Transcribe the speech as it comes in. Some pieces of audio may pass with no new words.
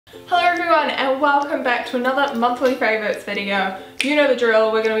Hello everyone and welcome back to another monthly favourites video. You know the drill,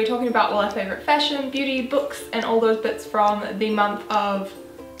 we're going to be talking about all our favourite fashion, beauty, books and all those bits from the month of...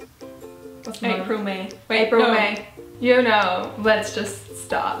 what's the month? April, May. Wait, April, no. May. You know, let's just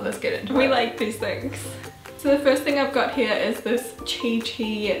start, let's get into it. We like these things. So the first thing I've got here is this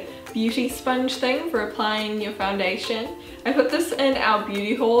Chia beauty sponge thing for applying your foundation. I put this in our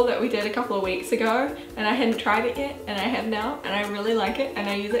beauty haul that we did a couple of weeks ago and I hadn't tried it yet and I have now and I really like it and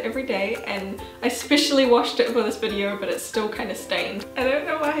I use it every day, and I specially washed it for this video but it's still kind of stained. I don't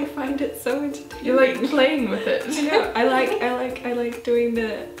know why I find it so entertaining. You like playing with it. I know. I like doing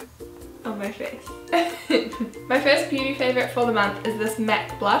the on my face. My first beauty favourite for the month is this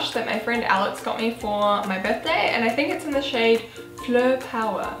MAC blush that my friend Alex got me for my birthday, and I think it's in the shade Fleur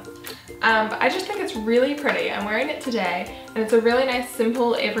Power. I just think it's really pretty. I'm wearing it today and it's a really nice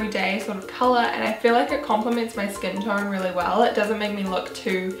simple everyday sort of colour, and I feel like it complements my skin tone really well. It doesn't make me look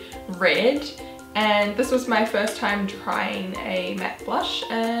too red, and this was my first time trying a MAC blush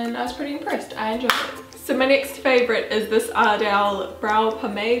and I was pretty impressed. I enjoyed it. So my next favourite is this Ardell brow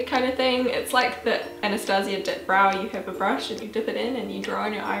pomade kind of thing. It's like the Anastasia dip brow. You have a brush and you dip it in and you draw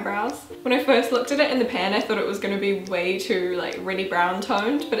on your eyebrows. When I first looked at it in the pan, I thought it was going to be way too like reddy brown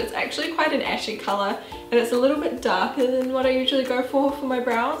toned, but it's actually quite an ashy colour and it's a little bit darker than what I usually go for my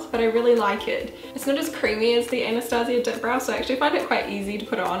brows, but I really like it. It's not as creamy as the Anastasia dip brow, so I actually find it quite easy to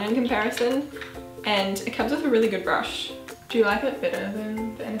put on in comparison, and it comes with a really good brush. Do you like it better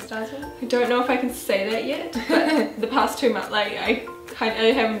than the Anastasia? I don't know if I can say that yet, but the past 2 months, like I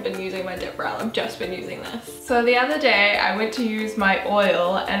haven't been using my dip brow, I've just been using this. So the other day I went to use my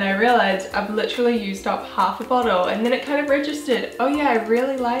oil and I realised I've literally used up half a bottle, and then it kind of registered, oh yeah, I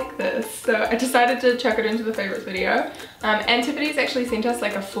really like this. So I decided to chuck it into the favourites video. Antipodes actually sent us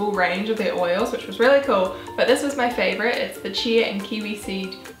like a full range of their oils, which was really cool, but this was my favourite. It's the Chia and Kiwi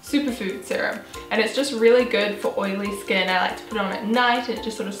seed superfood serum, and it's just really good for oily skin. I like to put it on at night and it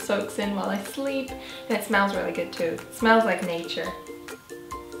just sort of soaks in while I sleep, and it smells really good too. It smells like nature.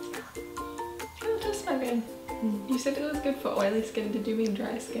 Oh, it does smell good. You said it was good for oily skin. Did you mean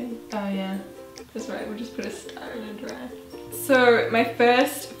dry skin? Oh yeah. That's right, we'll just put a star in a dry. So my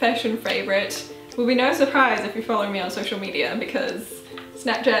first fashion favourite will be no surprise if you follow me on social media, because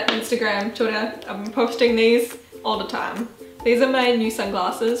Snapchat, Instagram, Twitter, I'm posting these all the time. These are my new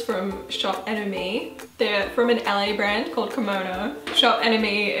sunglasses from Shop Enemy. They're from an LA brand called Kimono. Shop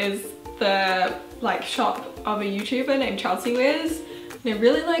Enemy is the like shop of a YouTuber named Chelsea Wears. And I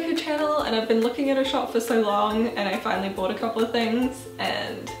really like her channel, and I've been looking at her shop for so long, and I finally bought a couple of things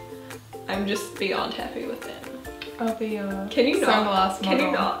and I'm just beyond happy with them. I'll be your sunglass model. Can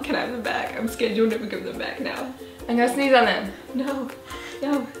you not? Can I have them back? I'm scared you'll never give them back now. I'm gonna sneeze on them. No.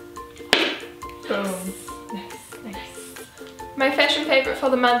 No. Boom. My fashion favourite for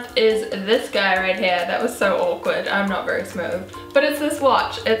the month is this guy right here. That was so awkward. I'm not very smooth. But it's this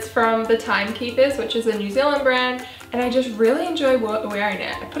watch. It's from the Timekeepers, which is a New Zealand brand, and I just really enjoy wearing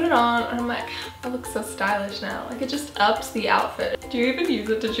it. I put it on and I'm like, I look so stylish now. Like, it just ups the outfit. Do you even use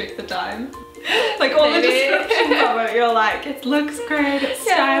it to check the time? Like all the descriptions of it, you're like, it looks great, it's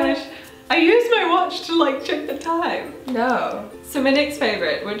stylish. I use my watch to like check the time. No. So my next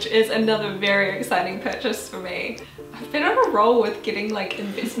favourite, which is another very exciting purchase for me. I've been on a roll with getting like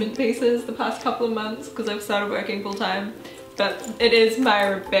investment pieces the past couple of months because I've started working full time, but it is my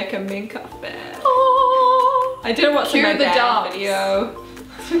Rebecca Minkoff bag. Oh, I didn't watch my bag video.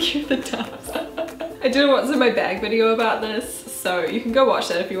 Cue the dance. I didn't watch my bag video about this, so you can go watch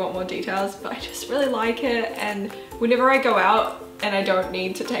that if you want more details, but I just really like it, and whenever I go out and I don't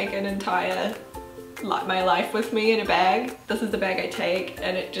need to take an entire my life with me in a bag, this is the bag I take,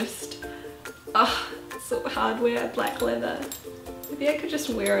 and it just, so hardware, black leather. Maybe I could just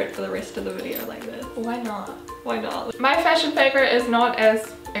wear it for the rest of the video like this. Why not? Why not? My fashion favourite is not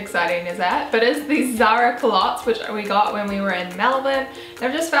as exciting as that, but it's these Zara culottes, which we got when we were in Melbourne. And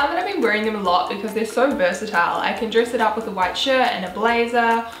I've just found that I've been wearing them a lot because they're so versatile. I can dress it up with a white shirt and a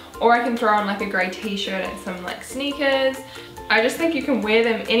blazer, or I can throw on like a grey t-shirt and some like sneakers. I just think you can wear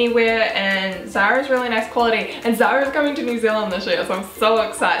them anywhere, and Zara's really nice quality, and Zara's coming to New Zealand this year, so I'm so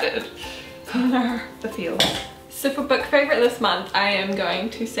excited. The feels. So for book favourite this month, I am going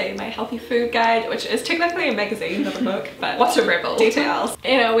to say my healthy food guide, which is technically a magazine, not a book, but what a rebel. Details.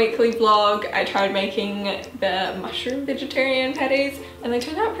 In a weekly vlog, I tried making the mushroom vegetarian patties, and they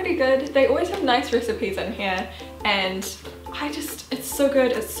turned out pretty good. They always have nice recipes in here, and it's so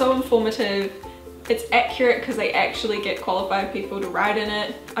good, it's so informative. It's accurate because they actually get qualified people to write in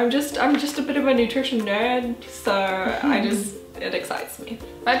it. I'm just a bit of a nutrition nerd, so it excites me.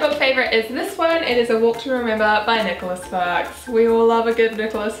 My book favourite is this one. It is A Walk to Remember by Nicholas Sparks. We all love a good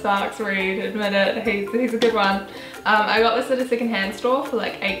Nicholas Sparks read, admit it, he's a good one. I got this at a secondhand store for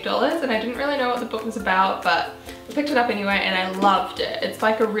like $8 and I didn't really know what the book was about, but I picked it up anyway and I loved it. It's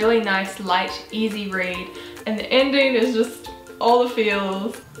like a really nice, light, easy read, and the ending is just all the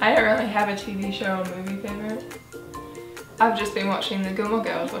feels. I don't really have a TV show or movie favourite. I've just been watching the Gilmore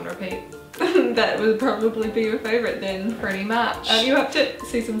Girls on repeat. That would probably be your favourite then. Pretty much. Are you up to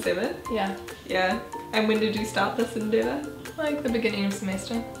season 7? Yeah. Yeah. And when did you start this endeavour? Like the beginning of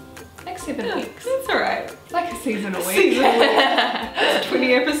semester. Like 7 weeks. That's alright. It's like a season a week. Season a week. It's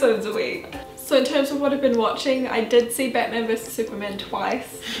 20 episodes a week. So in terms of what I've been watching, I did see Batman vs Superman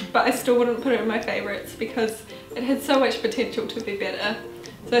twice, but I still wouldn't put it in my favourites because it had so much potential to be better.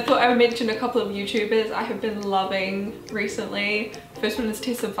 So I thought I would mention a couple of YouTubers I have been loving recently. First one is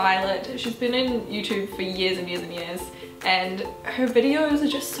Tessa Violet. She's been in YouTube for years and years and years, and her videos are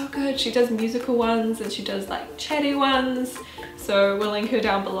just so good. She does musical ones and she does like chatty ones, so we'll link her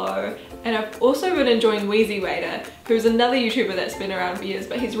down below. And I've also been enjoying Wheezy Waiter, who's another YouTuber that's been around for years,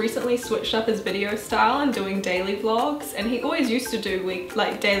 but he's recently switched up his video style and doing daily vlogs, and he always used to do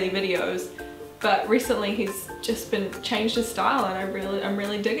daily videos, but recently he's just been changed his style and I'm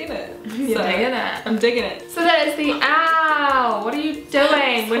really digging it. You're digging it. I'm digging it. So that is the ow! What are you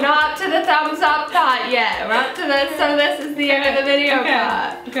doing? We're not up to the thumbs up part yet. We're up to this, so this is the end of the video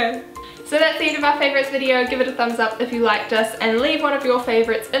part. Okay. So that's the end of our favourites video. Give it a thumbs up if you liked us and leave one of your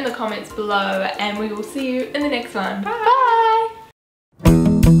favourites in the comments below, and we will see you in the next one. Bye! Bye.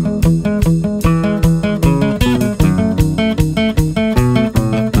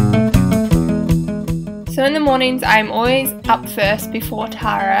 So in the mornings I'm always up first before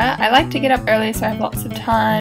Tara. I like to get up early so I have lots of time.